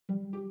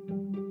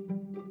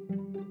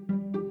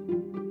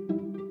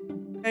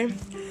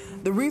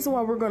The reason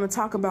why we're going to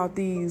talk about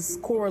these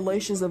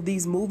correlations of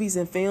these movies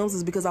and films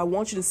is because I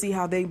want you to see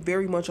how they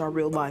very much are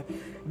real life.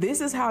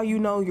 This is how you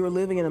know you're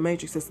living in a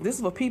matrix system. This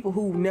is for people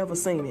who've never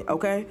seen it,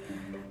 okay?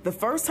 The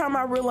first time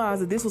I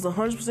realized that this was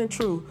 100%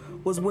 true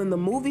was when the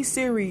movie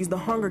series The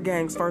Hunger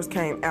Games first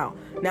came out.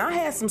 Now, I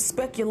had some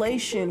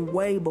speculation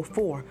way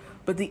before,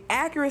 but the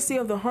accuracy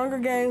of The Hunger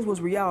Games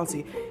was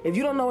reality. If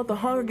you don't know what The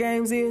Hunger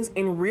Games is,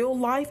 in real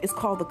life, it's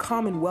called the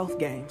Commonwealth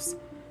Games.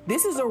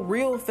 This is a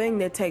real thing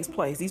that takes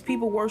place. These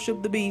people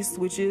worship the beast,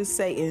 which is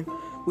Satan,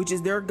 which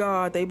is their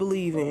god they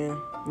believe in.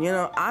 You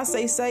know, I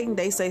say Satan,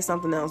 they say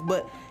something else,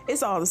 but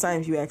it's all the same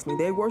if you ask me.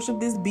 They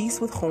worship this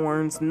beast with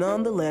horns,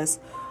 nonetheless.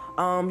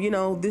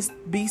 This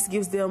beast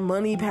gives them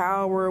money,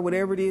 power,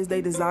 whatever it is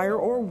they desire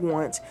or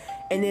want.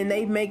 And then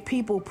they make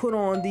people put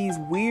on these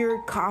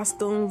weird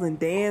costumes and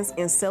dance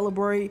and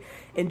celebrate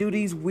and do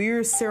these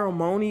weird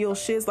ceremonial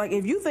shits. Like,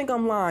 if you think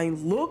I'm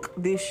lying, look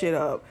this shit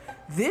up.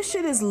 This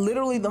shit is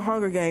literally the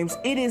Hunger Games.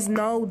 It is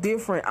no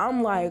different.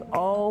 I'm like,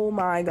 oh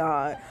my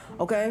God.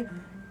 Okay?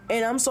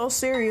 And I'm so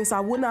serious. I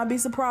would not be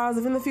surprised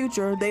if in the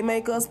future they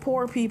make us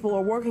poor people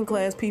or working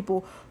class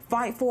people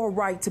fight for a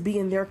right to be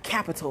in their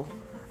capital.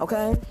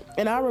 Okay?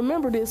 And I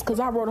remember this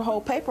because I wrote a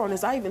whole paper on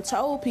this. I even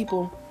told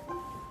people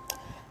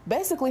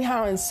basically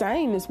how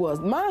insane this was.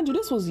 Mind you,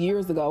 this was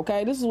years ago,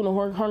 okay? This is when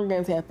the Hunger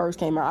Games had first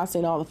came out. I've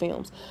seen all the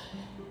films.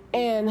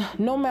 And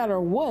no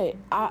matter what,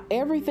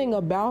 everything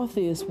about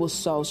this was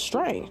so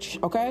strange,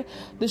 okay?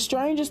 The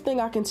strangest thing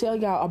I can tell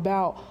y'all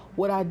about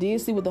what I did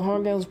see with the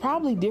Hunger Games was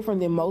probably different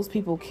than most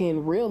people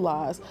can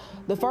realize.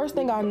 The first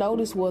thing I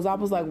noticed was I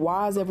was like,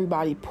 why is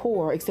everybody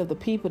poor except the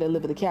people that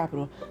live at the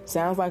Capitol?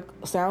 Sounds like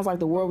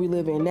the world we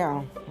live in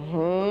now.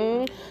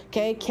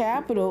 Okay,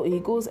 Capitol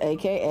equals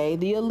AKA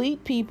the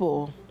elite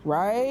people.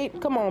 Right?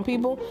 Come on,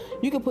 people.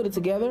 You can put it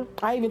together.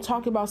 I even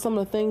talked about some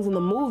of the things in the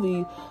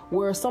movie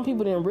where some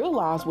people didn't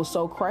realize was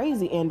so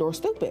crazy and or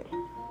stupid.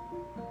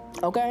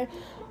 Okay?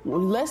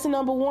 Lesson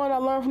number one I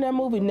learned from that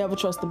movie, never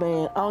trust the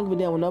man. I don't give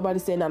a damn what nobody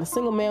said. Not a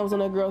single man was on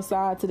that girl's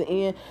side to the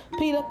end.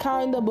 Peter,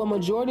 kinda, but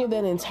majority of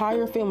that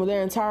entire film or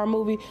their entire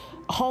movie,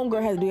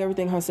 homegirl had to do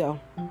everything herself.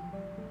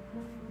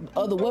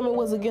 Other women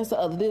was against the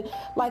other.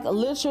 Like,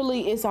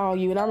 literally, it's all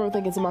you. And I remember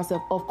thinking to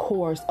myself, of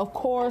course.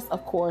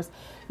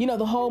 You know,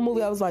 the whole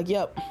movie, I was like,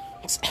 yep,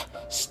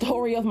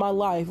 story of my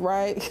life,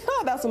 right?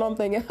 That's what I'm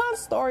thinking.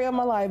 Story of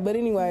my life. But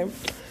anyway,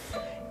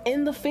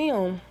 in the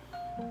film,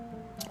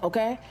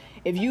 okay,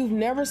 if you've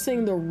never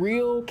seen the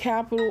real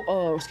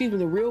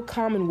the real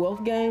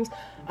Commonwealth Games,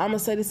 I'm going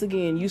to say this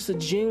again. You should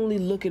genuinely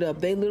look it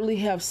up. They literally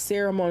have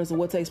ceremonies of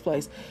what takes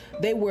place.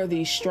 They wear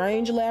these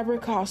strange,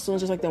 elaborate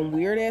costumes, just like them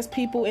weird-ass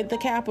people at the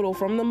Capitol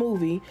from the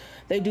movie.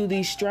 They do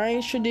these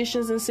strange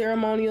traditions and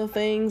ceremonial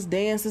things,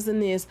 dances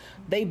and this.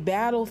 They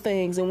battle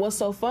things. And what's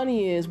so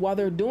funny is, while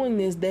they're doing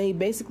this, they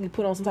basically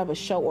put on some type of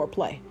show or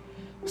play.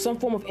 Some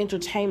form of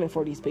entertainment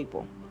for these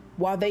people.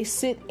 While they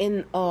sit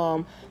in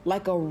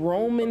like a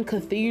Roman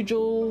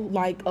cathedral,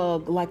 like a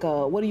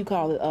what do you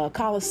call it, a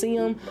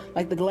Colosseum,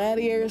 like the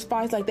gladiators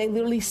fights, like they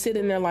literally sit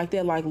in there like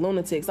that, like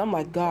lunatics. I'm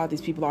like, God,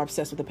 these people are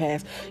obsessed with the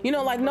past. You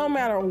know, like no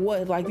matter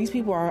what, like these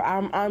people are.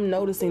 I'm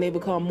noticing they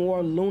become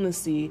more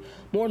lunatical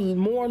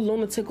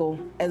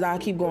as I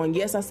keep going.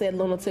 Yes, I said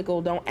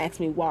lunatical. Don't ask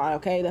me why.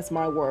 Okay, that's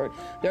my word.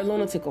 They're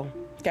lunatical.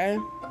 Okay.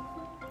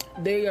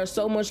 They are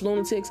so much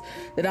lunatics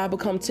that I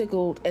become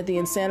tickled at the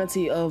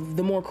insanity of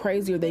the more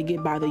crazier they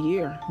get by the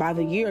year. By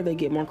the year, they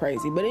get more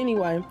crazy. But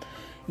anyway,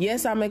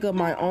 yes, I make up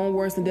my own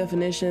words and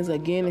definitions.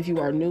 Again, if you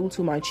are new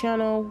to my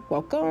channel,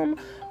 welcome.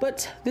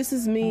 But this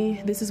is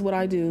me. This is what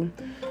I do.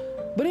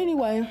 But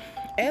anyway,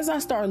 as I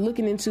start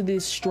looking into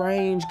these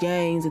strange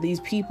games that these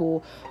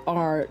people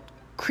are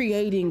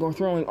creating or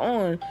throwing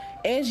on,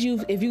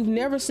 if you've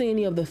never seen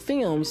any of the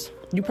films,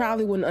 you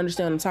probably wouldn't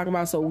understand what I'm talking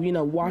about. So, you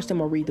know, watch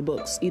them or read the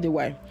books. Either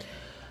way.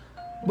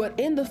 But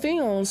in the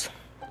films,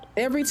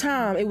 every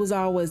time it was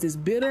always this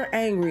bitter,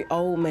 angry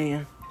old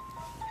man.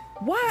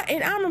 Why?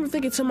 And I remember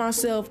thinking to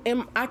myself,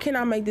 and I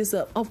cannot make this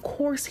up. Of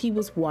course he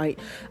was white.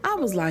 I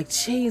was like,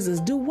 Jesus,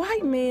 do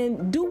white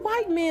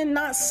men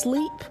not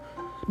sleep?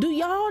 Do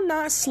y'all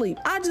not sleep?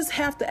 I just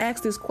have to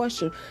ask this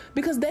question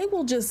because they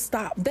will just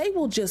stop. They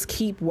will just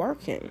keep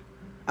working.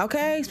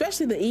 Okay,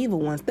 especially the evil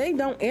ones. They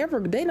don't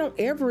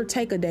ever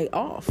take a day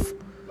off.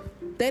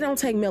 They don't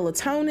take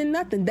melatonin,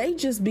 nothing. They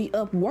just be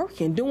up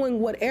working, doing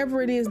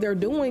whatever it is they're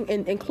doing,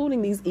 and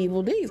including these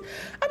evil deeds.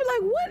 I be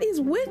like, what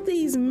is with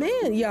these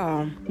men,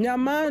 y'all? Now,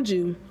 mind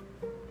you,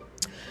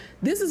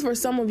 this is for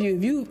some of you.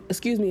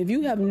 If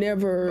you have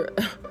never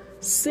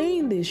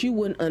seen this, you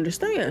wouldn't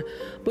understand.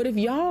 But if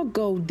y'all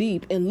go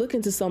deep and look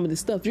into some of this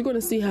stuff, you're going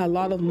to see how a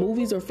lot of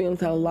movies or films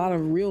have a lot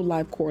of real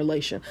life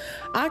correlation.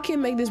 I can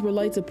make this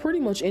relate to pretty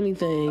much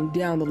anything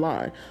down the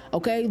line.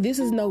 Okay, this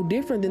is no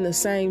different than the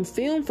same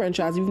film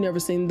franchise. You've never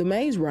seen The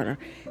Maze Runner.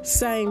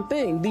 Same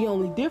thing. The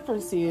only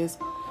difference is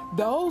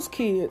those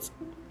kids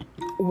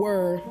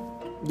were,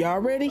 y'all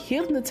ready,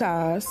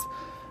 hypnotized,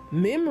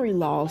 memory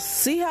loss.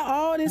 See how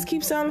all this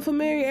keeps sounding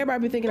familiar?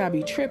 Everybody be thinking I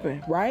be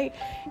tripping, right?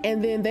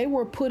 And then they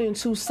were put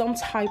into some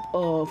type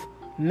of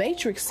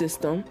Matrix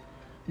system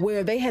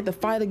where they had to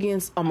fight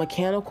against a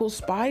mechanical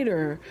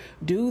spider,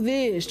 do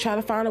this, try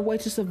to find a way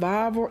to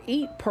survive or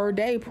eat per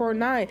day, per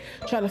night,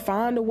 try to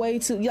find a way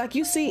to, like,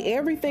 you see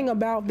everything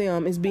about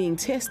them is being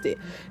tested.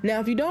 Now,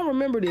 if you don't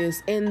remember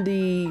this, in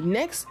the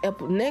next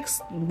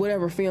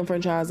whatever film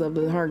franchise of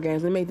the Hunger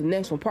Games, they made the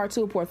next one, part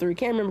 2 or part 3,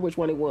 can't remember which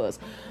one it was,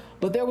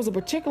 but there was a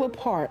particular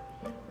part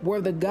where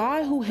the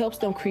guy who helps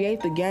them create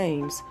the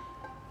games,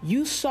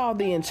 you saw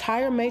the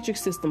entire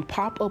Matrix system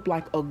pop up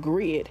like a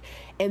grid,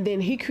 and then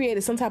he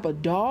created some type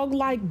of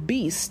dog-like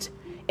beast,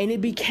 and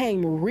it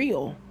became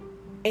real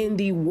in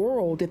the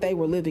world that they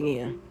were living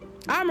in.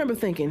 I remember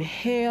thinking,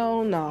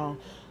 hell no.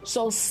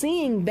 So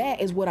seeing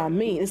that is what I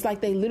mean. It's like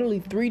they literally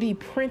 3D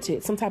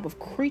printed some type of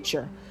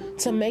creature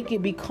to make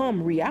it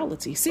become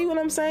reality. See what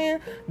I'm saying?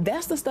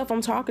 That's the stuff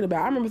I'm talking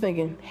about. I remember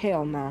thinking,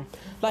 hell no.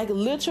 Like,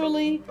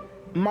 literally,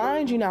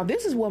 mind you, now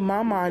this is what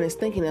my mind is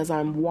thinking as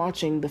I'm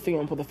watching the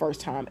film for the first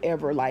time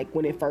ever, like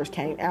when it first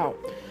came out.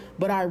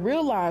 But I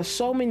realized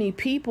so many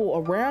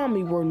people around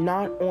me were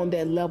not on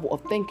that level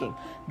of thinking.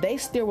 They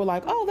still were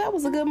like, oh, that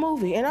was a good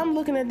movie. And I'm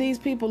looking at these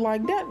people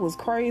like, that was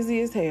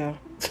crazy as hell.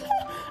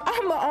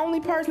 I'm the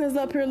only person that's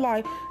up here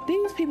like,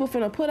 these people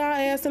finna put our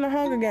ass in the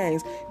Hunger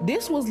Games.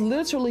 This was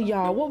literally,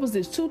 y'all, what was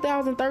this,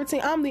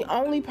 2013? I'm the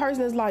only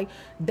person that's like,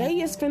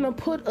 they is finna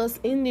put us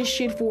in this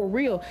shit for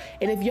real.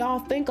 And if y'all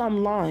think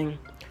I'm lying,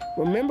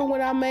 remember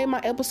when I made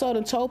my episode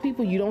and told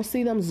people you don't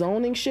see them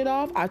zoning shit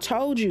off? I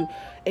told you,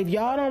 if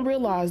y'all don't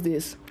realize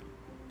this,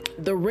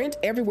 the rent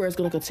everywhere is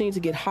going to continue to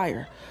get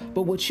higher.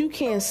 But what you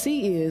can't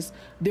see is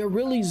they're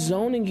really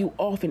zoning you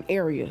off in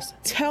areas.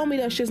 Tell me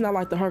that shit's not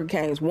like the Hunger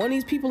Games. One of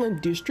these people in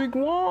District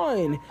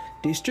 1,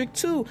 District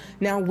 2.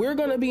 Now we're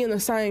going to be in the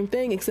same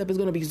thing, except it's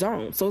going to be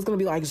zones. So it's going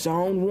to be like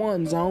zone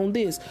 1, zone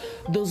this.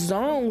 The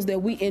zones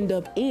that we end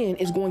up in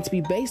is going to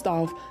be based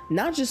off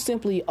not just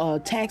simply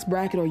a tax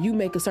bracket or you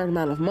make a certain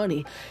amount of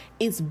money.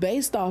 It's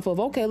based off of,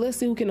 okay, let's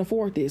see who can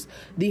afford this.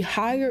 The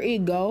higher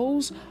it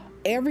goes,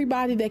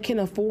 everybody that can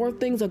afford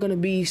things are going to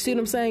be, see what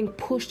I'm saying,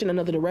 pushed in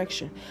another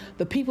direction.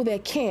 The people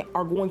that can't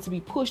are going to be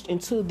pushed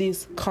into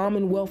this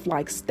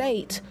Commonwealth-like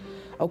state,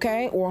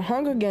 okay, or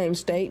Hunger Games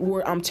state,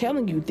 where I'm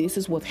telling you this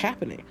is what's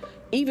happening,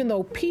 even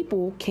though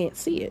people can't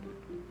see it.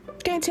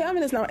 Can't tell me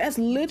this now. That's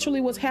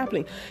literally what's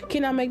happening.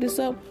 Can I make this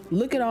up?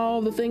 Look at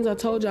all the things I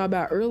told y'all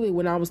about earlier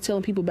when I was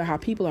telling people about how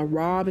people are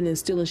robbing and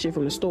stealing shit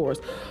from the stores.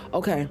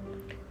 Okay.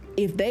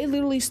 If they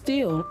literally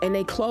steal and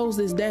they close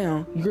this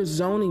down, you're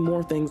zoning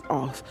more things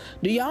off.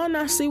 Do y'all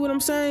not see what I'm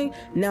saying?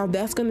 Now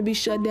that's going to be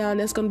shut down.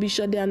 That's going to be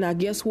shut down. Now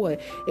guess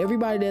what?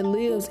 Everybody that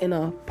lives in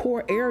a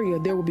poor area,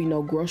 there will be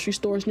no grocery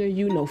stores near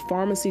you, no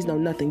pharmacies, no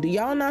nothing. Do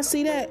y'all not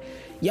see that?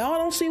 Y'all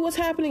don't see what's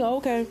happening?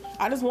 Okay.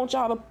 I just want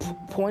y'all to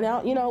point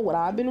out, you know, what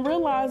I've been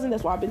realizing.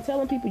 That's why I've been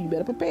telling people you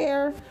better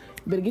prepare.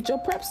 You better get your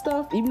prep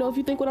stuff, even though if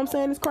you think what I'm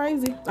saying is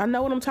crazy. I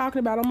know what I'm talking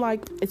about. I'm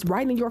like, it's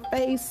right in your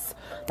face.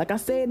 Like I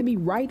said, to be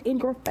right in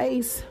your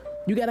face.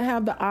 You got to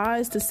have the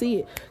eyes to see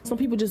it. Some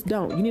people just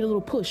don't. You need a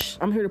little push.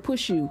 I'm here to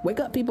push you. Wake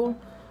up, people.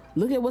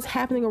 Look at what's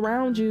happening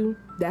around you.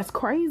 That's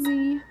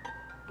crazy.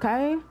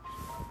 Okay?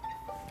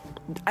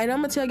 And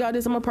I'm going to tell y'all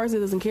this. I'm a person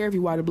that doesn't care if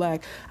you're white or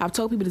black. I've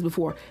told people this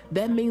before.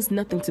 That means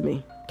nothing to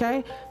me.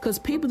 Okay? Because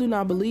people do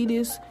not believe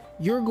this.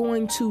 We're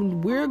going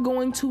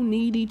to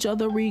need each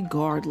other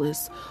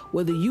regardless,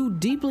 whether you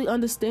deeply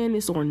understand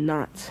this or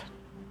not.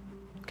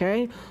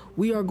 Okay?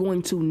 We are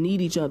going to need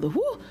each other.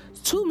 Whew,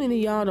 too many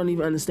of y'all don't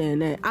even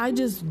understand that. I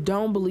just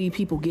don't believe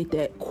people get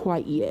that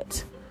quite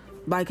yet.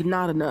 Like,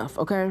 not enough,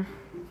 okay?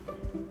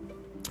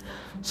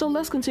 So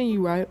let's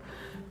continue, right?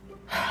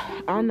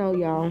 I know,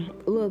 y'all.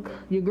 Look,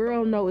 your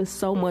girl know it's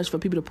so much for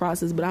people to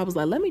process, but I was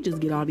like, let me just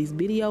get all these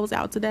videos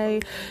out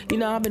today. You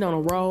know, I've been on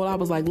a roll. I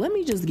was like, let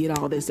me just get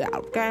all this out,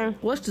 okay?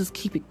 Let's just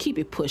keep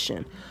it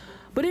pushing.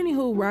 But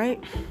anywho,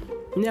 right?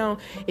 Now,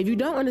 if you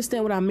don't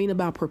understand what I mean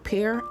about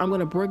prepare, I'm going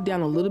to break down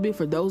a little bit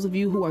for those of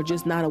you who are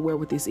just not aware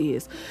what this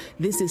is.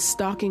 This is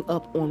stocking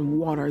up on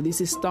water.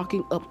 This is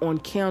stocking up on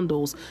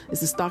candles.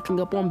 This is stocking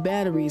up on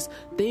batteries,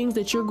 things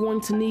that you're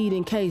going to need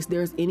in case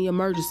there's any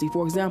emergency.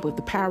 For example, if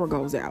the power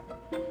goes out.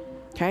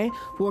 Okay.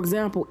 For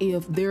example,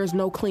 if there's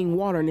no clean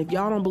water, and if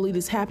y'all don't believe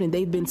this happening,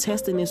 they've been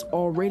testing this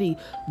already,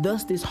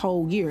 thus this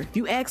whole year. If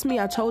you ask me,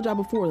 I told y'all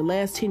before, the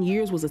last 10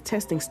 years was a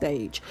testing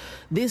stage.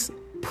 This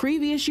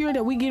previous year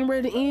that we getting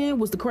ready to end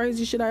was the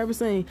craziest shit I ever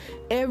seen.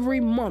 Every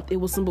month it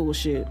was some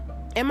bullshit.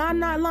 Am I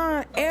not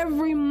lying?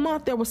 Every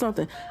month there was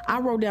something. I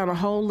wrote down a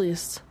whole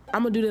list.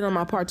 I'm gonna do that on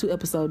my part 2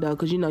 episode though,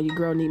 because you know your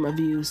girl need my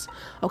views.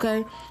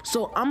 Okay,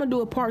 so I'm gonna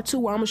do a part 2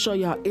 where I'm gonna show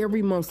y'all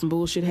every month some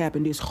bullshit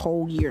happened this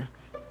whole year.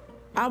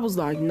 I was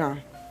like, nah.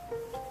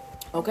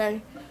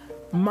 Okay.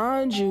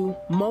 Mind you,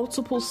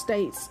 multiple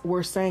states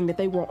were saying that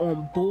they were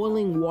on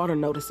boiling water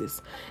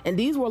notices. And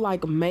these were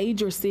like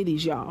major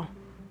cities, y'all.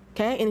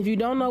 Okay. And if you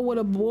don't know what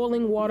a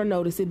boiling water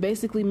notice, it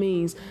basically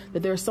means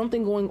that there's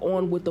something going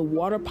on with the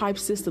water pipe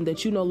system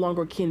that you no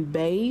longer can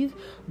bathe,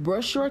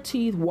 brush your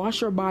teeth,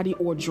 wash your body,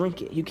 or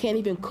drink it. You can't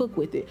even cook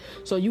with it.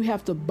 So you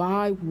have to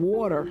buy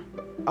water,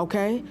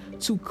 okay,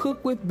 to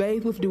cook with,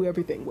 bathe with, do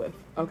everything with.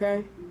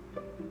 Okay.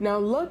 Now,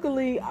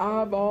 luckily,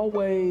 I've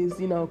always,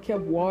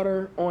 kept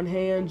water on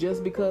hand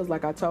just because,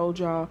 like I told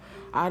y'all,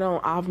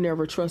 I've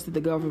never trusted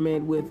the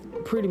government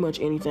with pretty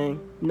much anything.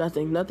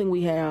 Nothing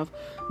we have,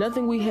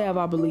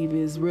 I believe,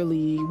 is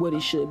really what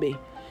it should be.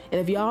 And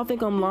if y'all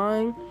think I'm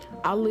lying,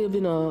 I lived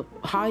in a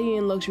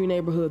high-end luxury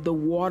neighborhood. The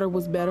water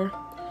was better.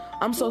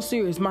 I'm so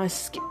serious.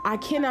 I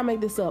cannot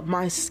make this up.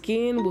 My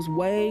skin was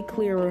way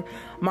clearer.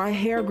 My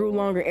hair grew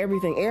longer,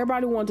 everything.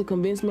 Everybody wanted to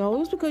convince me, oh, it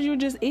was because you're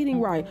just eating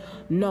right.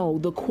 No,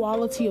 the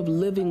quality of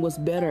living was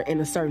better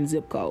in a certain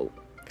zip code.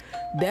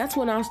 That's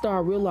when I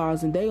started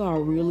realizing they are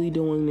really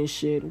doing this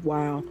shit.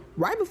 Wow.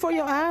 Right before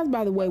your eyes,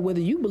 by the way, whether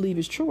you believe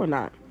it's true or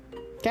not.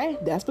 Okay?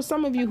 That's for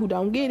some of you who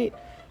don't get it.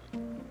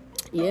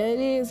 Yeah,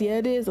 it is. Yeah,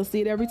 it is. I see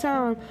it every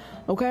time.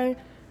 Okay?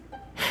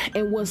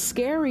 And what's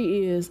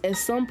scary is, at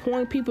some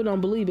point, people don't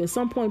believe it. At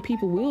some point,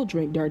 people will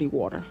drink dirty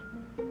water.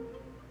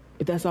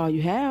 If that's all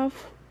you have,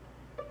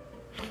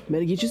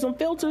 better get you some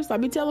filters. I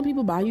be telling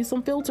people, buy you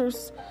some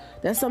filters.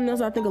 That's something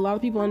else I think a lot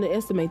of people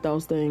underestimate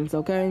those things,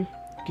 okay?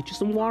 Get you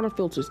some water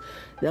filters.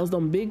 Those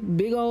them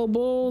big old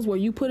bowls where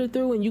you put it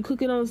through and you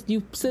cook it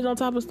you sit it on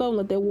top of the stove and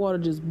let that water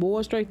just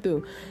boil straight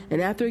through.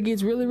 And after it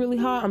gets really, really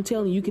hot, I'm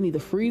telling you, you can either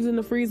freeze in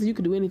the freezer, you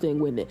can do anything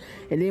with it.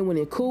 And then when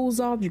it cools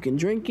off, you can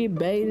drink it,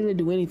 bathe in it,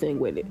 do anything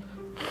with it.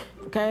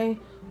 Okay?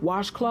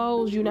 Wash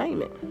clothes, you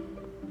name it.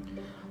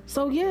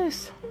 So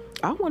yes,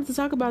 I wanted to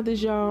talk about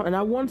this, y'all, and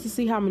I wanted to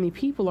see how many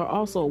people are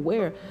also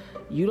aware.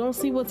 You don't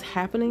see what's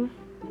happening.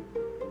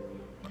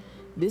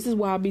 This is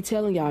why I be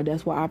telling y'all,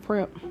 that's why I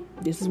prep.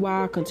 This is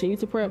why I continue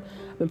to prep.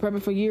 I've been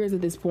prepping for years at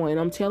this point. And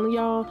I'm telling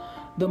y'all,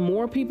 the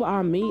more people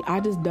I meet,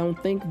 I just don't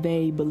think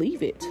they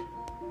believe it.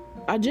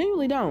 I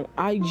genuinely don't.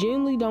 I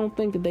genuinely don't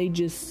think that they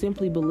just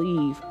simply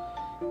believe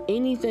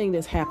anything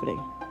that's happening.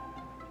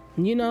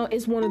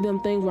 It's one of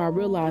them things where I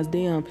realize,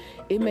 damn,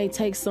 it may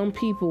take some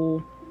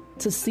people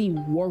to see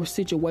worse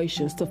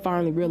situations to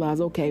finally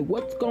realize, okay,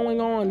 what's going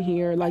on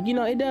here? Like,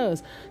 it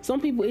does. Some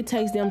people, it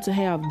takes them to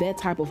have that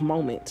type of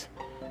moment.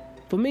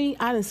 For me,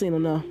 I didn't see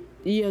enough.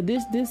 Yeah,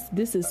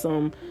 this is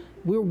some.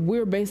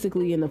 We're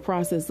basically in the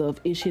process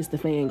of ish hits the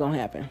fan gonna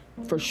happen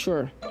for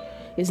sure.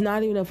 It's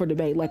not even up for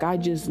debate. Like, I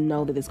just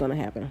know that it's gonna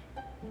happen.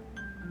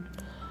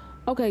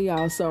 Okay,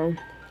 y'all. So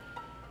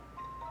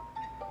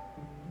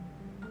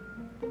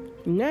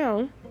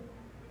now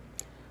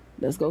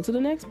let's go to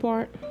the next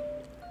part.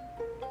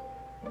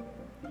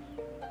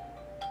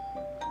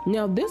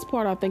 Now, this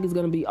part I think is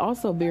gonna be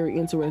also very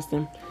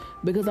interesting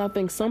because I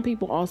think some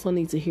people also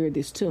need to hear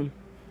this too.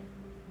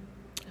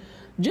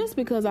 Just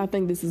because I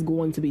think this is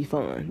going to be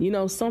fun.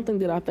 Something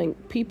that I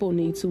think people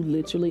need to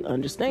literally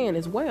understand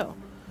as well.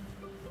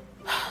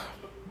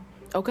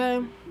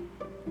 Okay?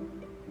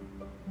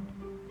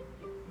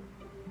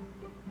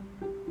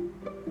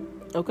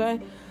 Okay?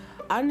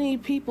 I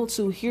need people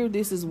to hear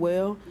this as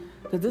well,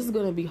 because this is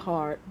going to be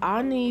hard.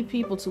 I need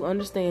people to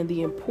understand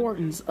the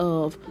importance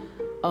of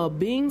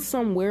being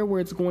somewhere where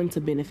it's going to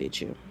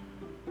benefit you.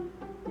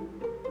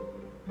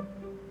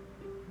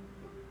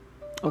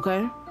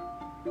 Okay?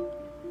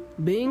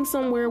 Being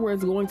somewhere where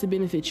it's going to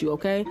benefit you,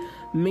 okay?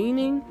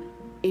 Meaning,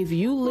 if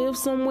you live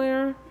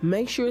somewhere,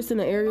 make sure it's in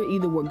an area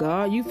either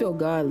where you feel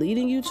God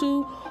leading you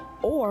to,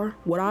 or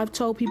what I've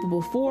told people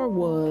before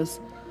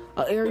was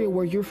an area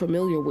where you're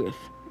familiar with,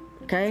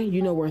 okay?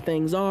 You know where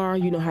things are.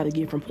 You know how to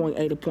get from point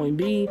A to point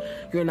B.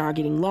 You're not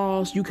getting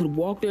lost. You could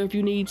walk there if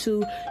you need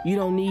to. You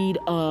don't need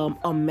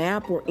a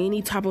map or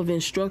any type of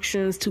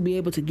instructions to be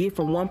able to get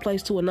from one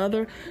place to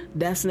another.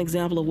 That's an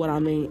example of what I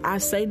mean. I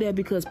say that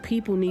because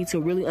people need to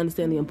really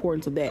understand the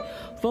importance of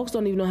that. Folks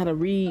don't even know how to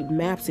read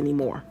maps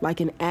anymore, like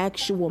an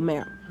actual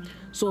map.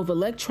 So if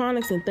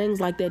electronics and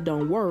things like that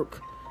don't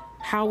work,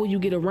 how will you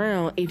get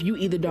around if you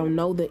either don't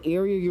know the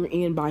area you're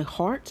in by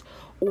heart,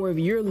 or if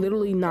you're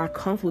literally not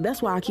comfortable? That's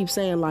why I keep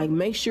saying, like,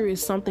 make sure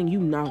it's something you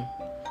know.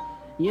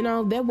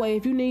 That way,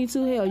 if you need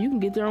to, hell, you can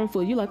get there on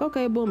foot. You're like,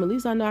 okay, boom, at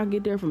least I know I can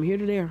get there from here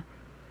to there.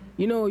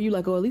 Or you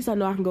like, oh, at least I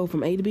know I can go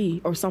from A to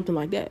B or something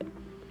like that.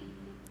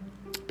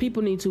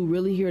 People need to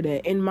really hear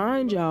that. And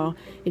mind y'all,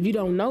 if you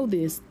don't know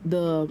this,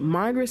 the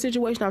migrant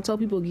situation, I tell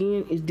people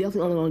again, is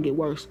definitely only going to get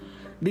worse.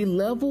 The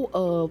level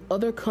of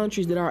other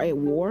countries that are at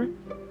war,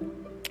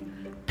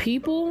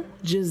 people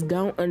just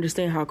don't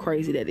understand how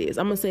crazy that is.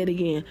 I'm going to say it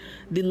again.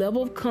 The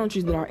level of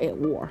countries that are at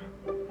war.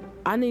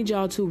 I need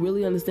y'all to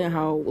really understand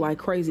how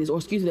crazy it is, or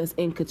excuse me, that's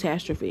in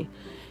catastrophe.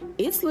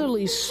 It's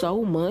literally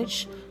so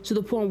much to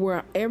the point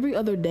where every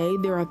other day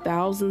there are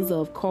thousands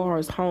of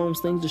cars, homes,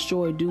 things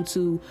destroyed due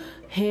to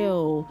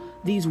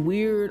these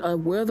weird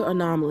weather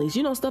anomalies.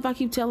 Stuff I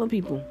keep telling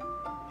people.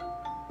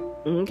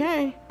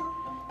 Okay.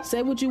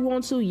 Say what you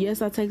want to.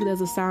 Yes, I take it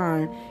as a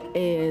sign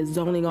as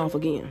zoning off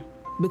again.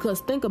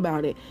 Because think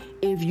about it.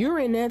 If you're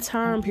in that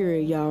time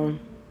period, y'all,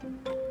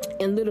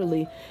 and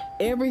literally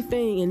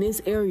everything in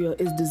this area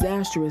is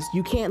disastrous.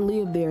 You can't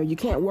live there. You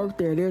can't work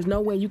there. There's no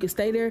way you can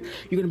stay there.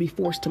 You're going to be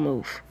forced to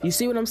move. You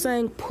see what I'm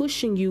saying?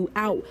 Pushing you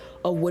out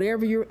of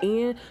whatever you're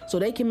in so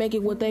they can make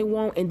it what they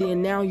want. And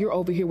then now you're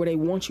over here where they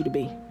want you to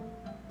be.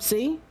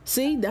 See,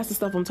 that's the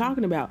stuff I'm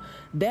talking about.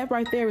 That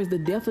right there is the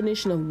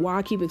definition of why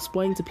I keep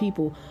explaining to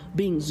people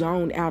being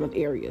zoned out of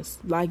areas.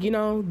 Like,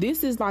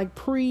 this is like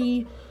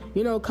pre,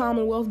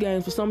 Commonwealth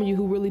Games for some of you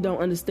who really don't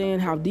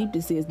understand how deep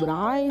this is, but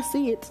I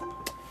see it.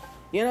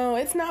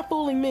 It's not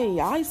fooling me.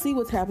 I see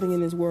what's happening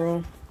in this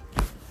world.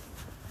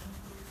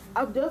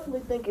 I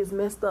definitely think it's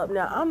messed up.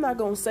 Now, I'm not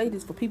going to say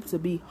this for people to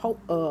be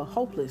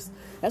hopeless.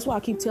 That's why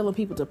I keep telling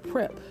people to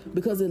prep,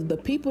 because the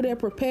people that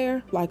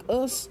prepare, like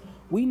us,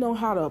 we know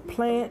how to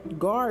plant,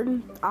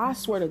 garden. I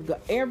swear to God,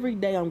 every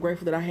day I'm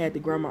grateful that I had the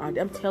grandma.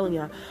 I'm telling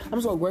y'all,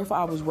 I'm so grateful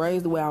I was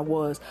raised the way I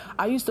was.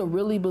 I used to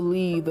really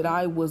believe that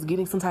I was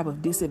getting some type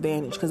of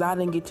disadvantage because I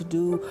didn't get to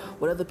do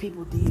what other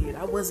people did.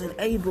 I wasn't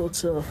able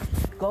to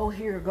go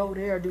here, go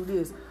there, do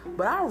this.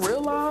 But I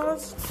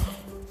realized,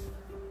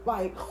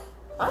 like,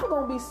 I'm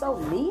going to be so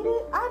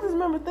needed. I just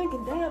remember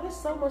thinking, damn, there's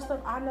so much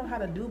stuff I know how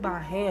to do by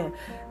hand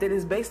that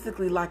is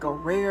basically like a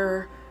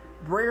rare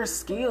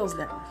skills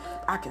now.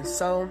 I can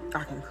sew,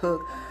 I can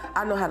cook,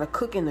 I know how to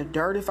cook in the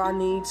dirt if I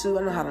need to,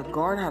 I know how to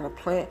garden, how to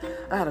plant,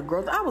 I know how to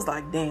grow. I was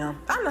like, damn,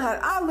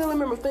 I literally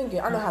remember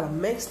thinking, I know how to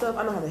make stuff,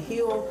 I know how to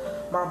heal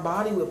my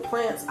body with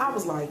plants. I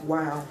was like,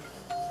 wow.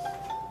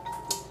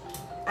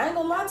 I ain't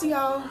gonna lie to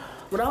y'all,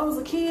 when I was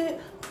a kid,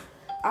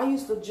 I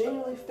used to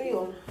genuinely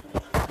feel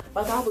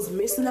like I was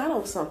missing out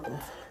on something.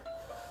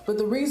 But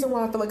the reason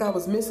why I feel like I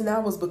was missing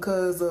out was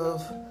because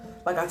of,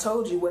 like I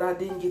told you, what I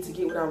didn't get to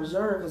get when I was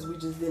younger, because we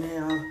just didn't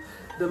have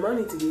the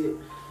money to get it.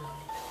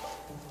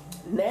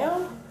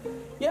 Now,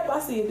 yep,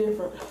 I see it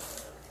different.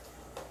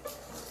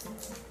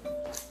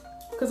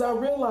 Because I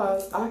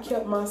realized I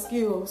kept my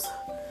skills.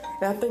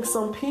 And I think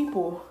some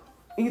people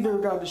either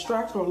got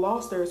distracted or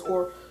lost theirs,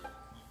 or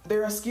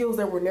there are skills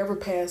that were never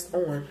passed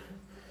on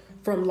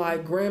from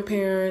like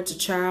grandparent to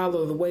child,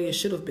 or the way it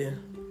should have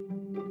been.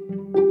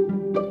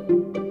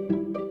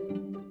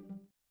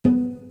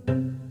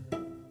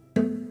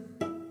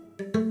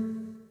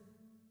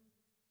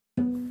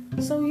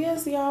 So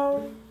yes,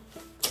 y'all,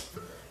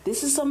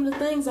 this is some of the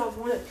things I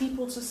wanted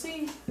people to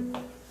see.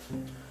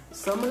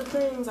 Some of the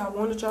things I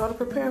wanted y'all to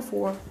prepare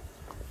for.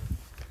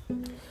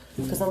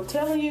 Because I'm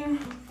telling you,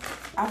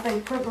 I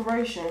think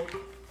preparation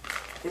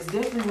is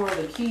definitely one of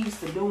the keys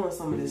to doing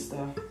some of this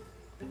stuff.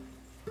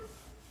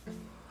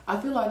 I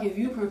feel like if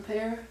you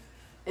prepare,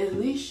 at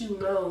least you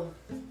know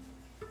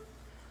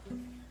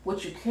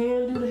what you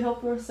can do to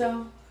help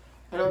yourself.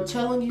 And I'm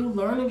telling you,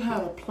 learning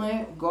how to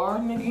plant,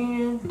 garden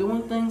again,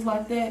 doing things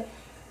like that,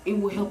 it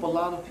will help a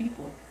lot of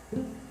people.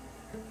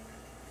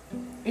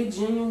 It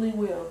genuinely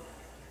will.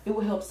 It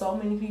will help so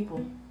many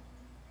people.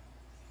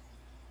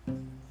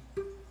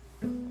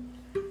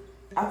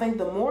 I think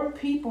the more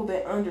people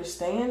that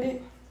understand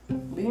it,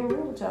 being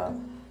real with y'all,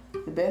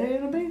 the better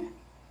it'll be.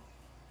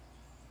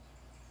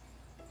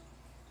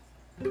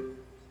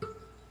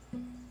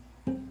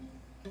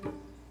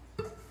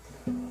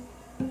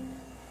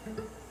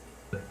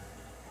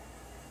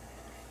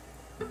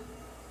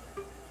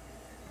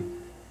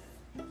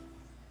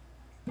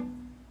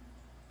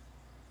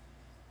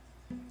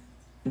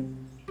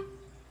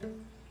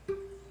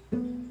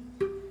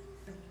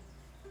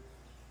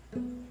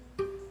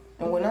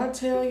 When I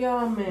tell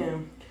y'all,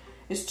 man,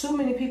 it's too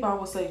many people, I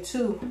would say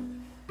too,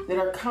 that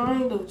are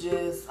kind of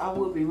just, I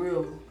will be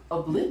real,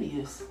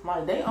 oblivious.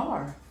 Like, they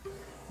are.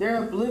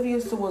 They're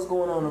oblivious to what's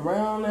going on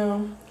around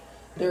them.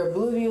 They're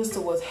oblivious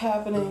to what's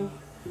happening.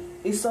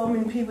 It's so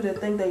many people that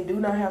think they do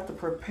not have to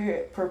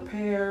prepare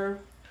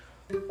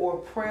or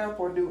prep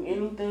or do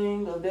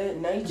anything of that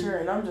nature.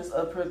 And I'm just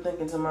up here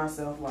thinking to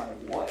myself, like,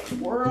 what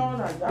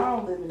world are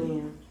y'all living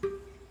in?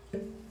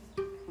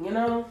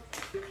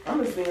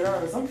 I'm just being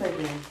honest. I'm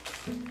thinking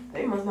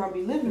they must not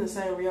be living the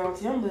same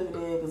reality I'm living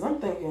in, because I'm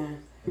thinking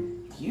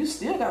you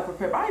still got to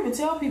prepare. I even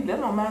tell people that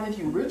don't matter if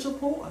you're rich or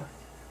poor.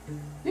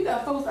 You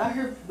got folks out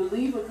here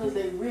believe because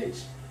they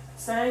rich.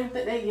 Same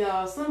thing.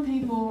 Some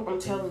people, I'm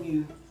telling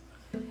you,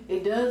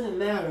 it doesn't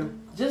matter.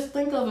 Just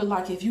think of it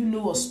like if you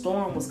knew a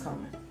storm was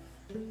coming.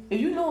 If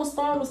you knew a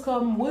storm was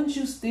coming, wouldn't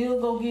you still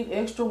go get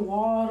extra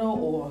water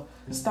or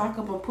stock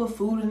up and put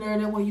food in there?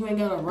 That way you ain't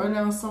got to run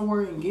out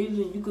somewhere and get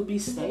it, and you could be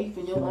safe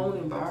in your own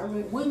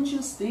environment. Wouldn't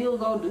you still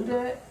go do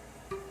that?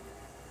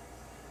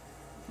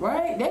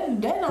 Right?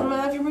 That don't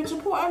matter if you're rich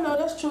or poor. I know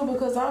that's true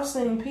because I've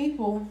seen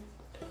people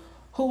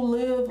who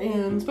live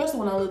in, especially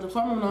when I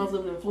was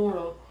living in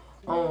Florida,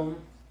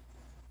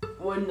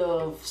 when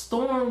the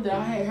storm that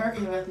I had,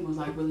 Hurricane Matthew, was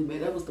like really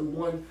bad. That was the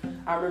one,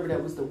 I remember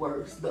that was the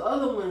worst. The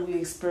other one we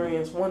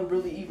experienced, wasn't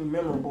really even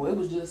memorable. It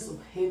was just some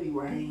heavy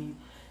rain,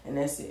 and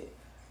that's it.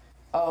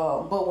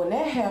 But when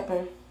that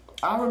happened,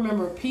 I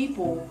remember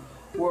people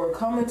were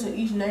coming to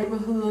each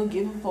neighborhood,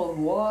 giving folks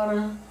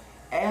water,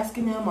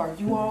 asking them, are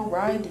you all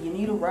right? Do you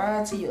need a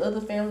ride to your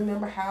other family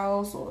member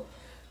house? Or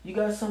you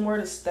got somewhere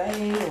to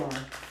stay? Or,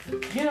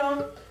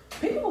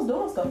 people was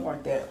doing stuff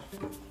like that.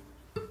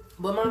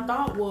 But my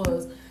thought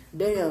was,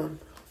 damn,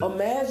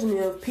 imagine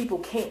if people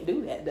can't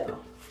do that though.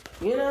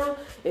 You know,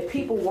 if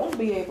people won't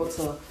be able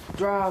to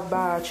drive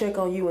by, check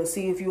on you and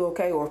see if you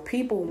okay, or if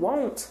people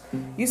won't,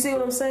 you see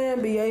what I'm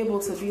saying, be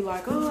able to be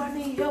like, oh, I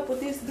need help with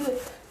this. Good.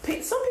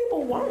 Some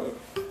people won't.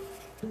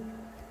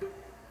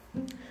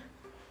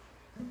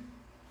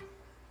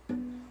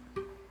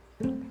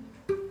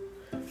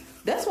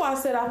 That's why I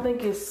said I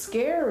think it's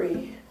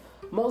scary.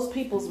 Most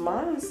people's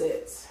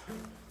mindsets.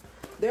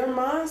 Their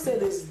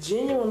mindset is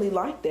genuinely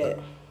like that.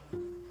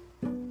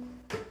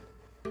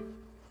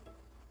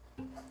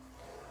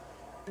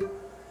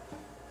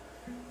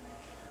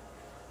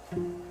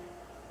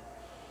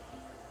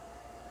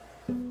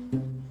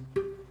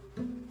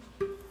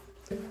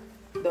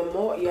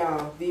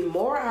 The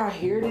more I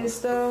hear this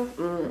stuff,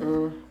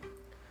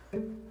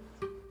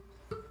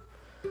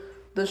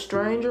 the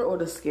stranger or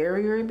the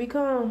scarier it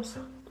becomes.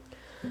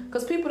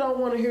 Because people don't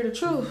want to hear the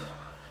truth.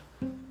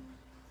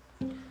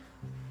 Every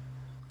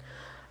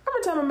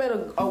time I met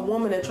a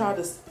woman that tried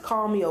to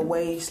call me a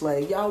wage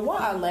slave, y'all, why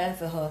I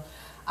laugh at her?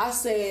 I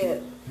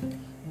said,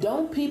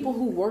 don't people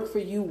who work for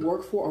you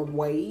work for a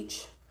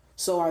wage?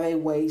 So are they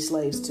wage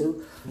slaves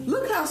too?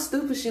 Look how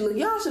stupid she looked.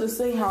 Y'all should have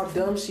seen how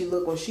dumb she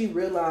looked when she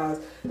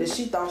realized that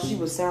she thought she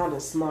was sounding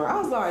smart.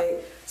 I was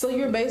like, so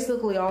you're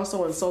basically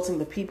also insulting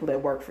the people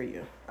that work for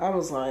you. I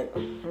was like, oh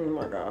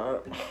my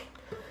God.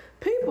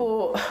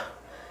 People,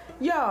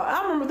 y'all,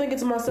 I remember thinking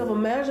to myself,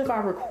 imagine if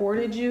I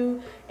recorded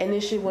you and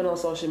this shit went on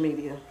social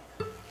media.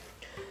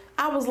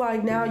 I was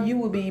like, now you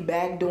would be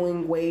back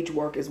doing wage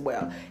work as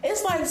well.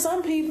 It's like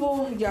some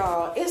people,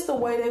 y'all, it's the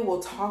way they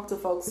will talk to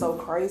folks so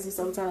crazy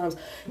sometimes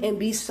and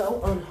be so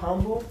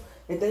unhumble,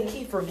 and they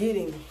keep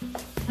forgetting.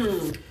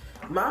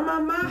 My,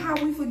 how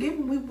we forget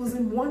when we was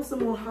in once a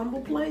more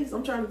humble place.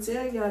 I'm trying to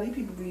tell y'all, these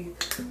people be,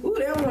 ooh,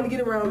 they don't want to get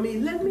around me.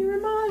 Let me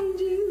remind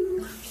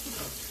you.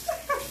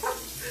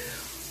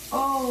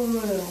 Oh,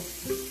 man.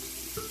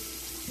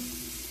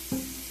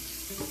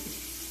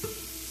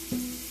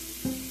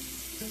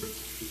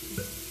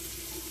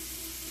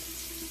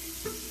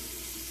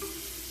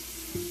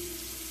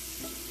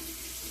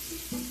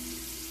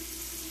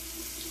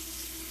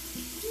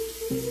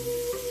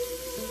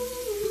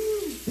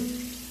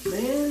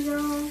 Man,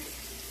 y'all.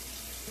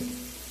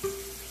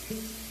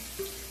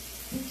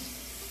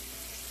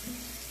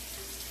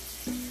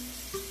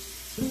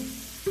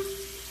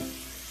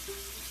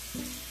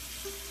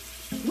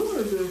 Look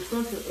at this,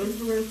 such an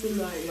interesting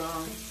night,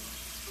 y'all.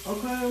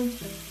 Okay?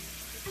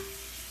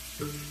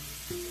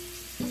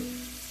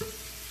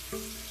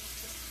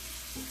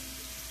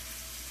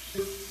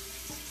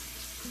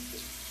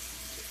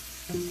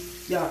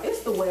 Y'all,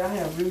 it's the way I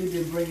have really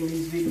been bringing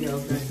these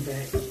videos back to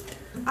back.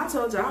 I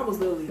told you I was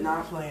literally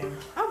not playing.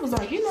 I was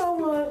like, you know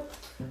what?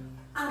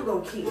 I'm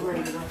gonna keep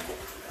bringing them.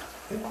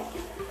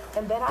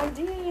 And that I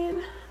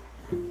did.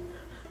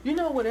 You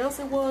know what else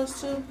it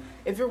was too?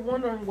 If you're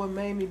wondering what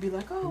made me be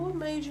like, oh, what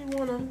made you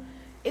wanna?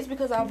 It's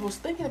because I was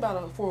thinking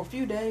about it for a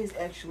few days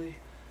actually.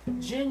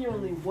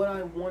 Genuinely what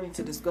I wanted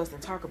to discuss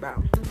and talk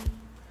about.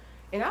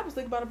 And I was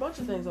thinking about a bunch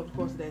of things over the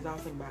course of the days. I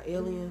was thinking about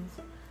aliens.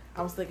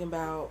 I was thinking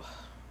about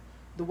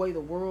the way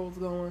the world's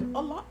going.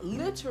 A lot,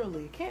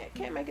 literally,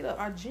 can't make it up.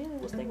 I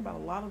genuinely was thinking about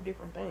a lot of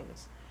different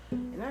things.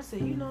 And I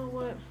said, you know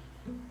what?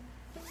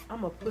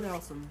 I'm going to put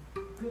out some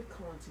good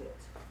content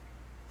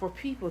for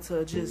people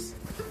to just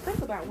think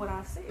about what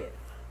I said.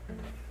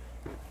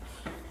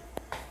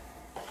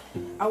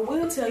 I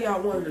will tell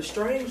y'all one of the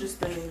strangest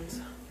things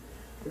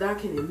that I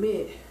can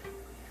admit.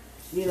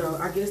 You know,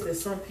 I guess that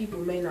some people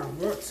may not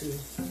want to.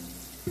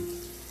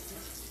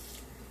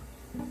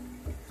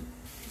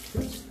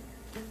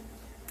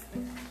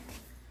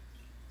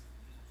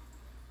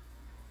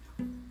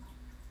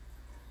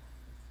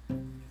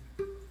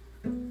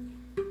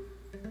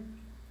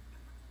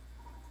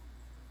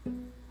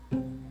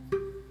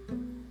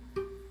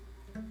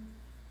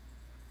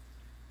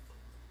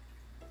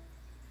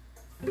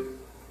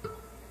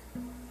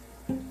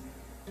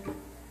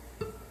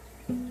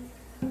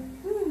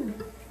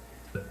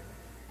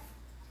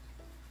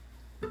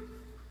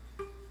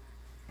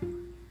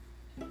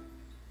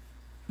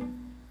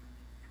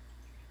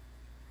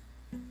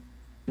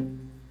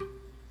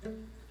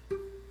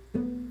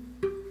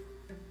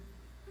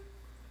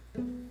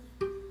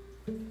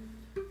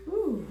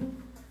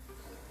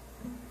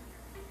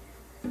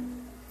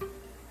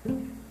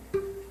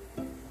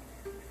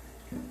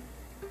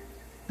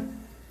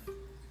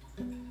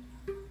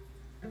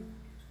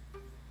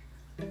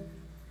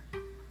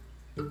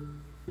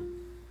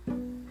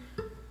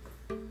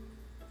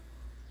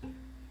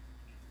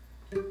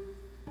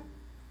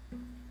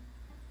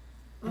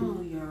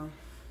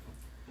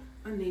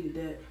 I needed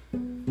that.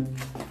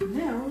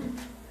 Now,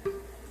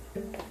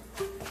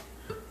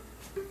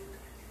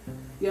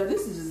 yeah,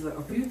 this is just like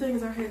a few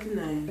things I had to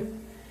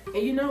name. And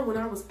you know, when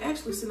I was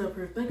actually sitting up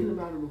here thinking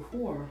about it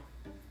before,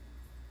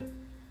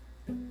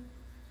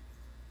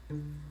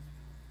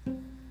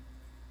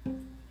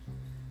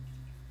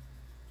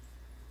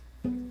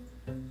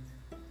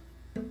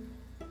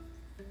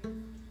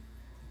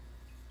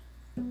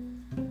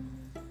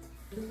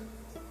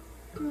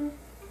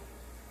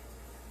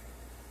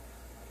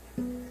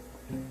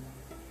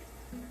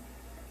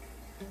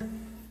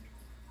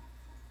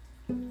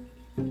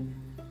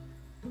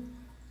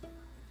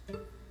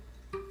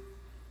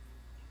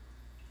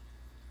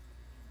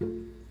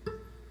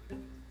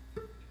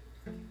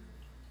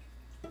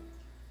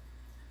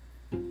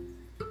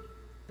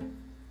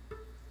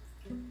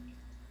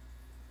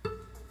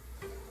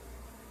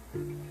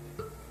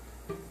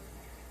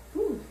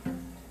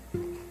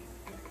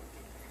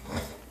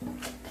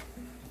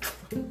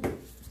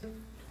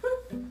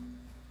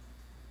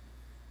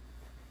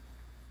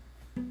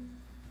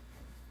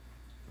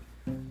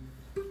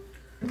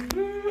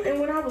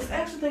 was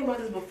actually thinking about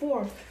this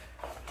before.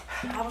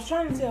 I was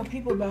trying to tell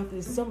people about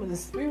some of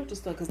this spiritual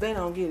stuff, because they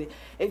don't get it.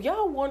 If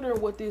y'all wondering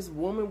what this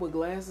woman with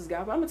glasses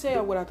got, I'm going to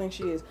tell you what I think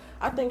she is.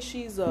 I think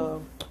she's a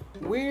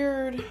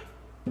weird,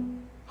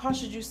 how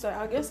should you say,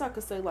 I guess I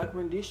could say like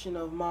rendition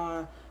of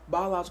my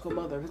biological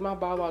mother, because my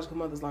biological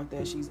mother's like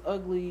that. She's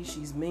ugly,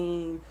 she's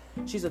mean,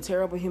 she's a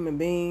terrible human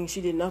being.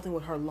 She did nothing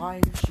with her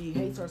life. She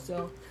hates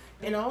herself.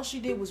 And all she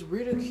did was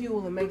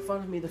ridicule and make fun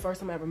of me the first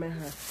time I ever met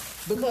her.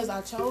 Because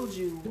I told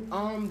you,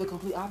 I'm the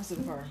complete opposite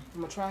of her.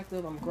 I'm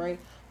attractive, I'm great,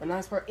 I'm a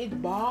nice person.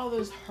 It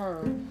bothers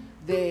her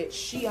that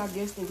she, I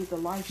guess, didn't get the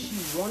life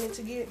she wanted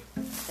to get.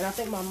 And I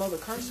think my mother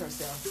cursed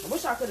herself. I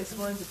wish I could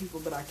explain to people,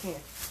 but I can't.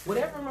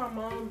 Whatever my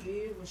mom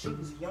did when she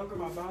was younger,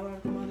 my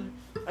biological mother,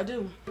 I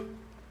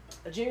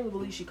genuinely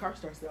believe she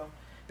cursed herself.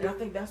 And I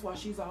think that's why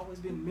she's always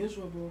been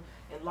miserable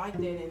and like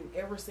that. And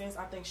ever since,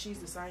 I think she's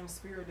the same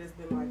spirit that's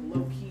been like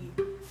low-key,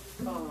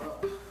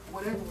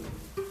 whatever,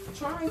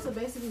 trying to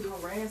basically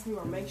harass me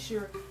or make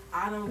sure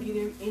I don't get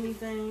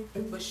anything.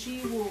 But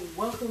she will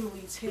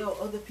welcomely tell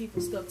other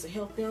people stuff to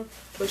help them.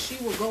 But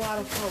she will go out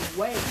of her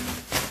way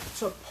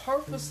to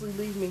purposely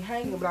leave me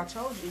hanging. But I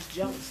told you, it's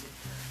jealousy.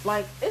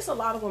 Like, it's a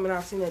lot of women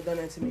I've seen that done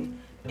that to me.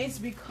 It's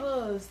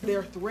because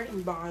they're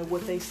threatened by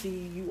what they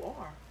see you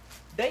are.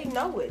 They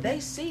know it. They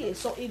see it.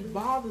 So it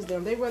bothers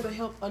them. They rather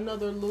help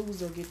another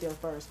loser get there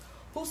first,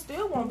 who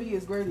still won't be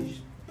as great as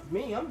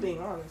me. I'm being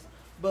honest.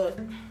 But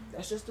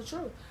that's just the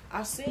truth.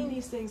 I've seen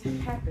these things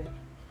happen.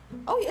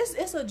 Oh,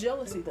 it's a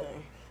jealousy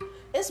thing.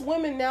 It's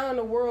women now in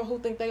the world who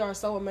think they are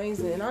so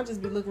amazing. And I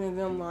just be looking at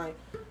them like,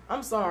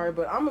 I'm sorry,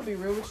 but I'm going to be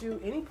real with you.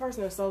 Any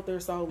person that sold their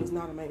soul is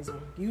not amazing.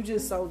 You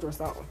just sold your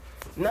soul.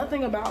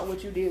 Nothing about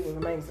what you did was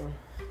amazing.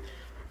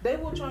 They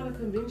will try to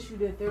convince you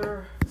that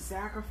their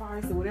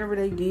sacrifice or whatever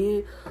they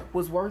did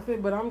was worth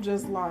it, but I'm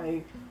just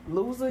like,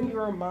 losing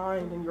your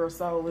mind and your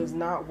soul is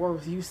not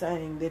worth you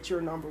saying that you're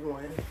number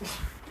one.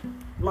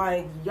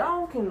 Like,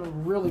 y'all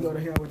can really go to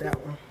hell with that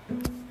one.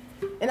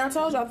 And I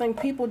told you, I think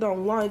people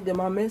don't like that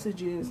my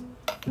message is,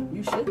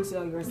 you shouldn't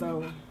sell your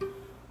soul.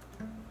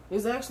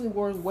 It's actually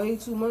worth way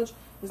too much.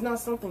 It's not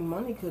something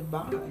money could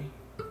buy.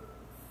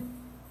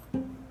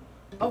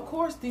 Of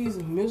course, these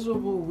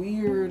miserable,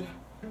 weird,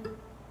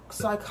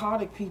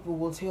 psychotic people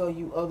will tell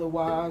you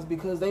otherwise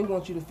because they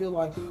want you to feel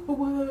like, well,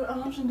 what other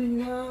option do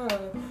you have?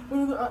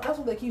 That's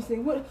what they keep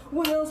saying.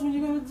 What else were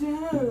you going to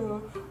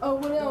do? Oh,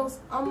 what else?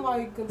 I'm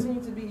like,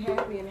 continue to be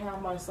happy and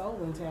have my soul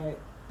intact.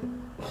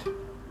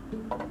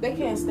 They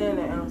can't stand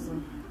that answer.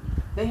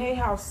 They hate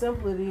how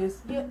simple it is.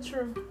 Yeah,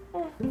 true.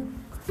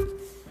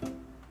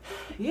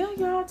 Yeah,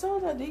 y'all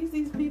told that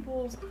these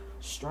people's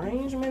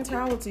strange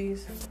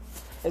mentalities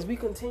as we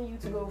continue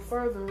to go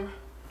further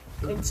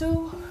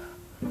into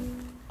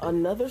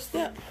another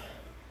step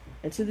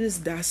into this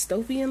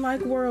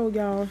dystopian-like world,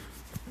 y'all.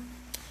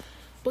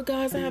 But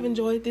guys, I have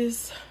enjoyed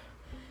this.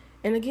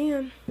 And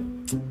again,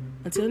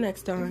 until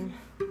next time,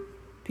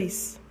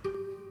 peace.